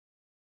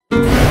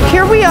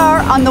Here we are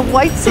on the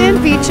white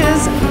sand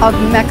beaches of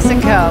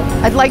Mexico.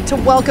 I'd like to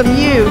welcome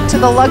you to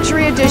the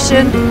luxury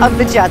edition of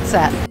the Jet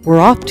Set. We're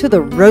off to the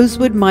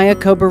Rosewood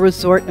Myakoba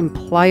Resort in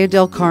Playa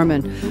del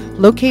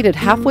Carmen, located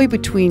halfway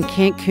between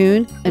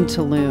Cancun and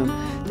Tulum.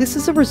 This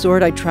is a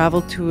resort I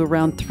traveled to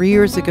around 3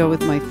 years ago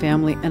with my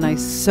family, and I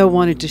so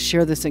wanted to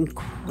share this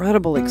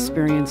incredible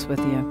experience with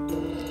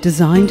you.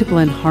 Designed to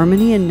blend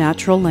harmony and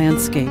natural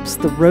landscapes,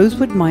 the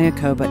Rosewood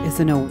Myakoba is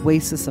an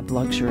oasis of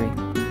luxury.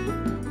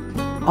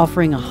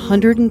 Offering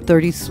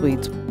 130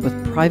 suites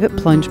with private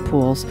plunge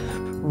pools,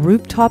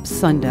 rooftop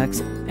sun decks,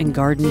 and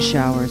garden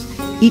showers.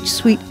 Each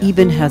suite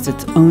even has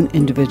its own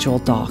individual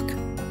dock.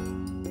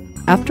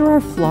 After our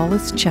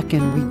flawless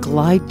check-in, we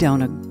glide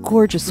down a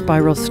gorgeous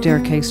spiral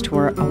staircase to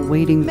our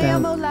awaiting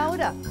boat.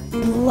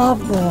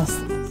 Love this.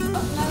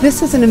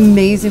 This is an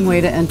amazing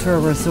way to enter a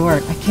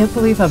resort. I can't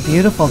believe how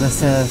beautiful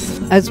this is.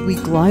 As we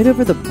glide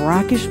over the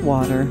brackish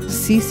water,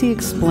 Cece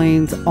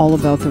explains all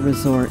about the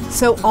resort.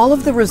 So all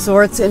of the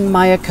resorts in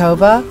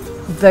Myakoba,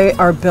 they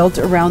are built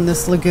around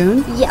this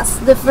lagoon? Yes,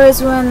 the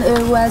first one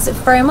was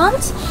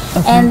Fairmont,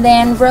 and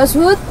then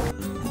Rosewood.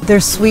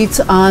 There's suites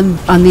on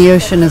the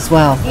ocean as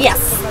well?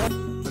 Yes.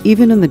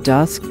 Even in the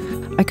dusk,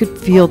 I could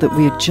feel that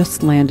we had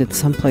just landed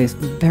someplace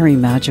very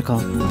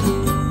magical.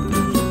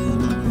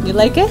 You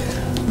like it?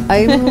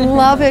 I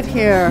love it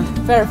here.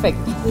 Perfect.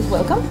 Please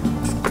welcome.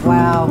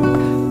 Wow.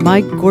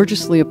 My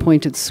gorgeously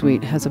appointed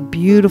suite has a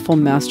beautiful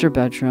master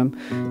bedroom,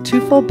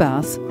 2 full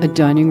baths, a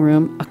dining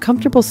room, a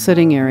comfortable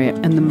sitting area,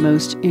 and the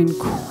most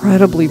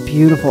incredibly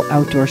beautiful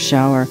outdoor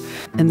shower.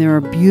 And there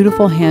are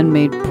beautiful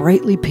handmade,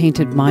 brightly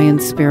painted Mayan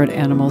spirit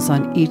animals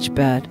on each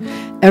bed.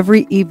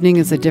 Every evening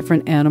is a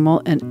different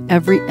animal, and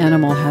every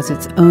animal has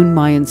its own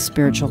Mayan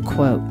spiritual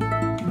quote.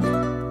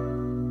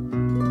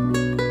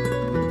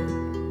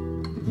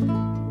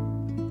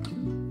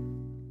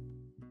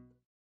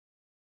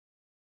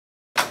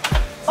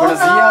 Buenos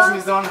dias,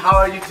 Ms. Dunn. How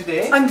are you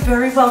today? I'm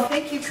very well,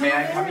 thank you. May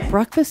I come in?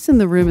 Breakfast in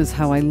the room is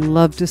how I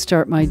love to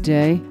start my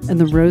day, and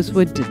the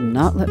Rosewood did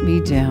not let me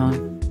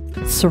down.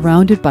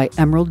 Surrounded by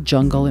emerald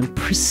jungle and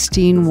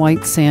pristine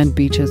white sand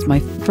beaches, my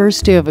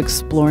first day of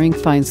exploring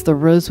finds the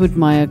Rosewood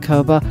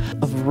Myakoba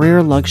of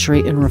rare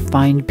luxury and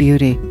refined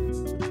beauty.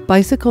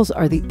 Bicycles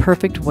are the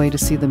perfect way to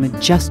see the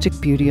majestic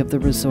beauty of the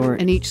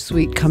resort, and each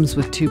suite comes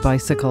with 2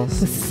 bicycles.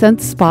 The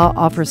Scent Spa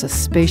offers a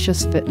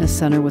spacious fitness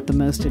center with the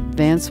most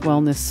advanced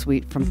wellness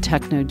suite from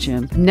Techno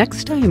Gym.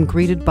 Next, I am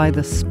greeted by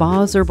the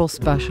spa's herbal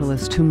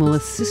specialist whom will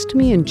assist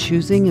me in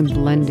choosing and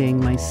blending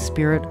my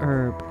spirit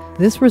herb.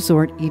 This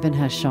resort even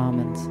has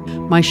shamans.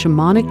 My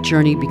shamanic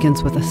journey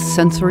begins with a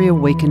sensory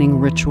awakening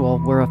ritual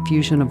where a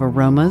fusion of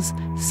aromas,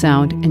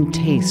 sound, and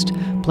taste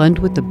blend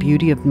with the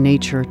beauty of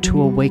nature to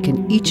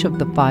awaken each of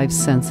the 5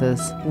 senses.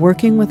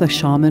 Working with a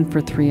shaman for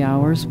 3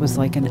 hours was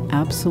like an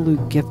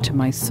absolute gift to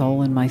my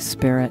soul and my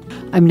spirit.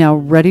 I'm now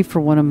ready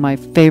for one of my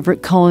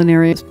favorite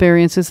culinary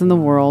experiences in the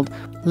world.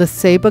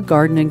 Leseba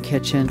Garden and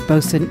Kitchen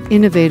boasts an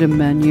innovative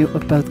menu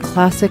of both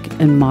classic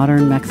and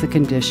modern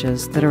Mexican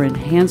dishes that are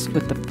enhanced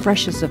with the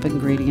freshest of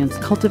ingredients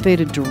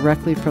cultivated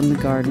directly from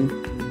the garden.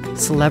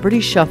 Celebrity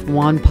chef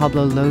Juan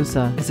Pablo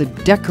Loza is a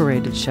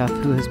decorated chef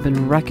who has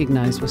been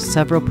recognized with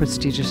several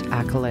prestigious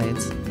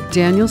accolades.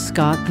 Daniel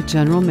Scott, the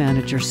general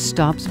manager,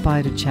 stops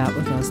by to chat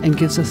with us and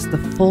gives us the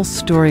full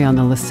story on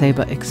the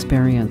Leseba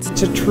experience.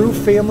 It's a true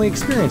family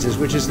experience,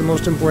 which is the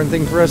most important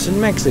thing for us in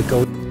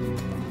Mexico.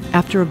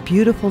 After a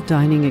beautiful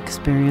dining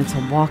experience,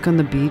 a walk on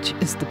the beach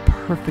is the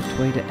perfect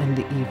way to end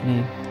the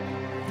evening.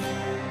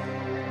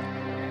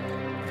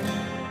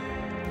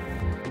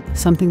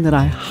 Something that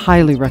I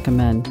highly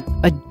recommend.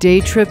 A day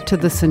trip to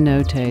the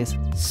cenotes.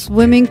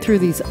 Swimming through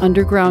these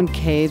underground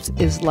caves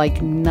is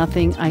like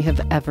nothing I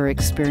have ever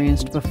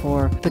experienced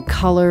before. The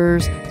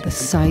colors, the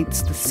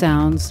sights, the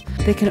sounds,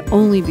 they can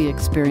only be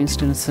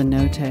experienced in a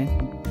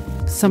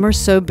cenote. Some are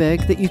so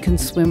big that you can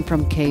swim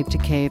from cave to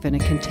cave, and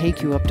it can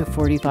take you up to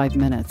 45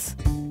 minutes.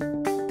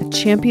 The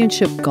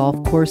championship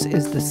golf course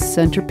is the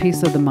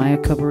centerpiece of the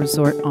Myakoba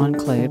Resort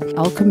Enclave.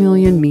 El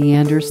Chameleon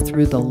meanders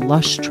through the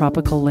lush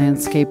tropical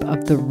landscape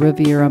of the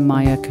Riviera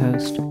Maya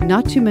coast.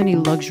 Not too many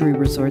luxury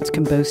resorts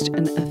can boast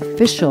an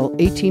official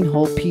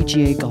 18-hole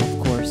PGA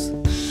golf course.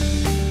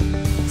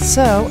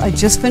 So, I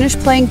just finished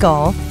playing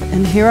golf,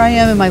 and here I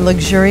am in my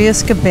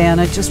luxurious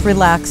cabana, just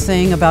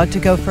relaxing, about to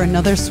go for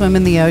another swim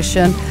in the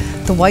ocean.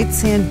 The white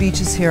sand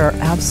beaches here are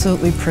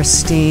absolutely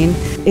pristine.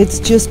 It's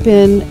just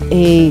been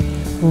a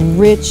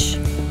rich,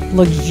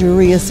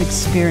 luxurious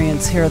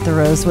experience here at the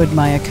Rosewood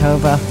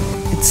Myakoba.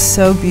 It's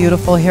so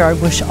beautiful here. I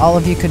wish all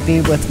of you could be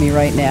with me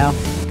right now.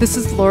 This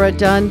is Laura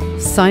Dunn,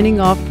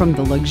 signing off from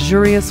the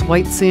luxurious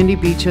white sandy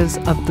beaches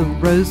of the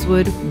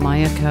Rosewood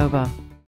Myakoba.